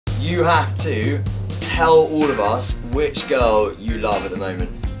You have to tell all of us which girl you love at the moment.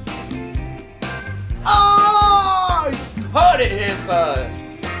 Oh! You heard it here first.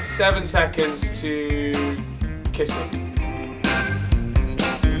 7 seconds to kiss me.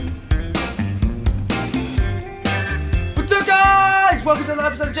 What's up, guys? Welcome to another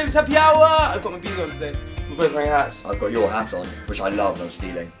episode of James Happy Hour. I've got my beanie on today. We're both wearing hats. I've got your hat on, which I love and I'm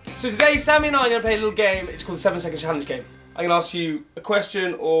stealing. So today, Sammy and I are going to play a little game. It's called the 7-second challenge game. I'm going to ask you a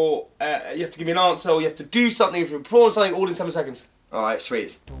question, or you have to give me an answer, or you have to do something, if you perform something, all in 7 seconds. Alright,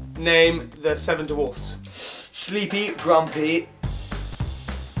 sweet. Name the 7 dwarfs. Sleepy, grumpy,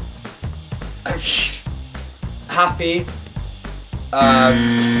 happy,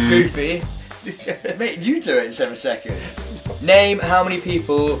 goofy. Mate, you do it in 7 seconds. Name how many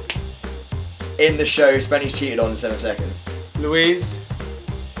people in the show Spenny's cheated on in 7 seconds. Louise.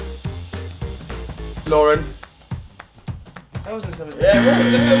 Lauren. That wasn't 7 seconds. Yeah,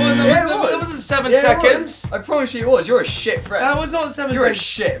 it was. That wasn't 7 seconds. I promise you it was. You're a shit friend. That was not 7 seconds. You're a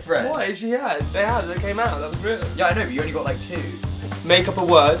shit friend. Why? She had. They came out. That was real. Yeah, I know, but you only got like 2. Make up a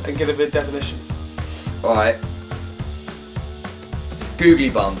word and give it a definition. Alright. Googly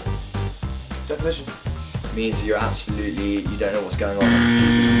bummed. Definition. Means you don't know what's going on.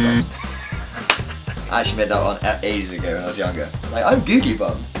 Googly bummed. I actually made that one ages ago when I was younger. Like, I'm googly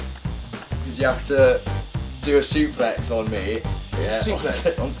bummed. Because you have to do a suplex on me. What's a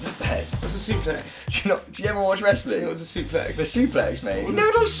suplex? Onto the bed. What's a suplex? Do you ever watch wrestling? What's a suplex? The suplex, mate. You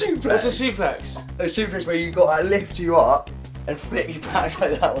never done a suplex? What's a suplex? A suplex where you've got to lift you up and flip you back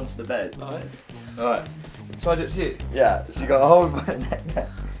like that onto the bed. Alright. Alright. So I do it to you? Yeah, so you got to hold my neck.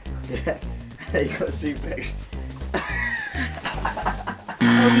 Yeah. And you got a suplex.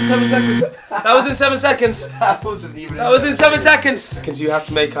 That was in 7 seconds. That was in 7 seconds. That wasn't even. That was in 7 seconds. Because you have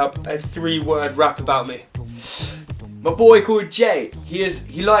to make up a 3-word rap about me. My boy called Jay.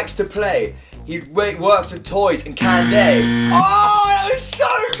 He likes to play. He works with toys and candy. Oh, that was so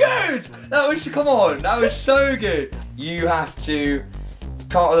good. That was so good. You have to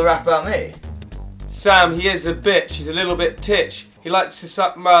come up with a rap about me. Sam, he is a bitch. He's a little bit titch. He likes to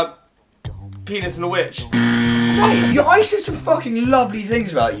suck my penis in a witch. Mate, I said some fucking lovely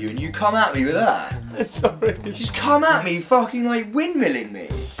things about you and you come at me with that. Sorry. You just come at me fucking like windmilling me.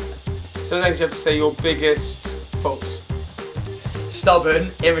 So next you have to say your biggest faults.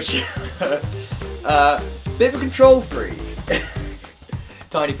 Stubborn, immature, bit of a control freak,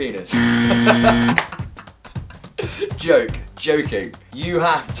 tiny penis. Joking. You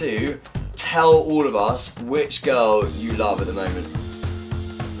have to tell all of us which girl you love at the moment.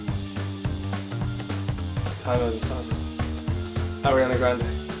 Time hasn't started. Ariana Grande.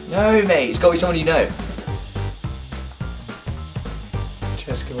 No, mate, it's got to be someone you know.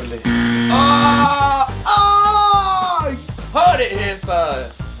 Jessica Woodley. Oh! Heard it here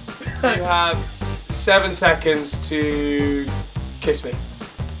first. You have 7 seconds to kiss me.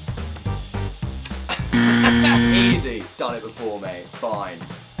 Easy. Done it before, mate. Fine.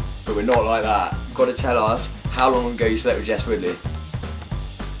 But we're not like that. You've got to tell us how long ago you slept with Jess Woodley.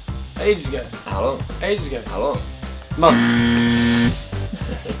 Ages ago. How long? Ages ago. How long? Months.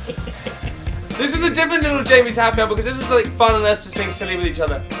 This was a different little Jamie's Happy Hour because this was like fun and us just being silly with each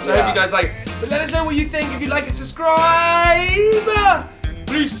other. So I hope you guys like it. But let us know what you think. If you like it, subscribe.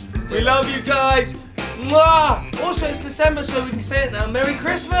 Please. We love you guys. Mwah. Also, it's December, so we can say it now. Merry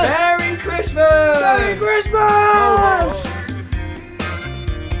Christmas. Merry Christmas. Merry Christmas.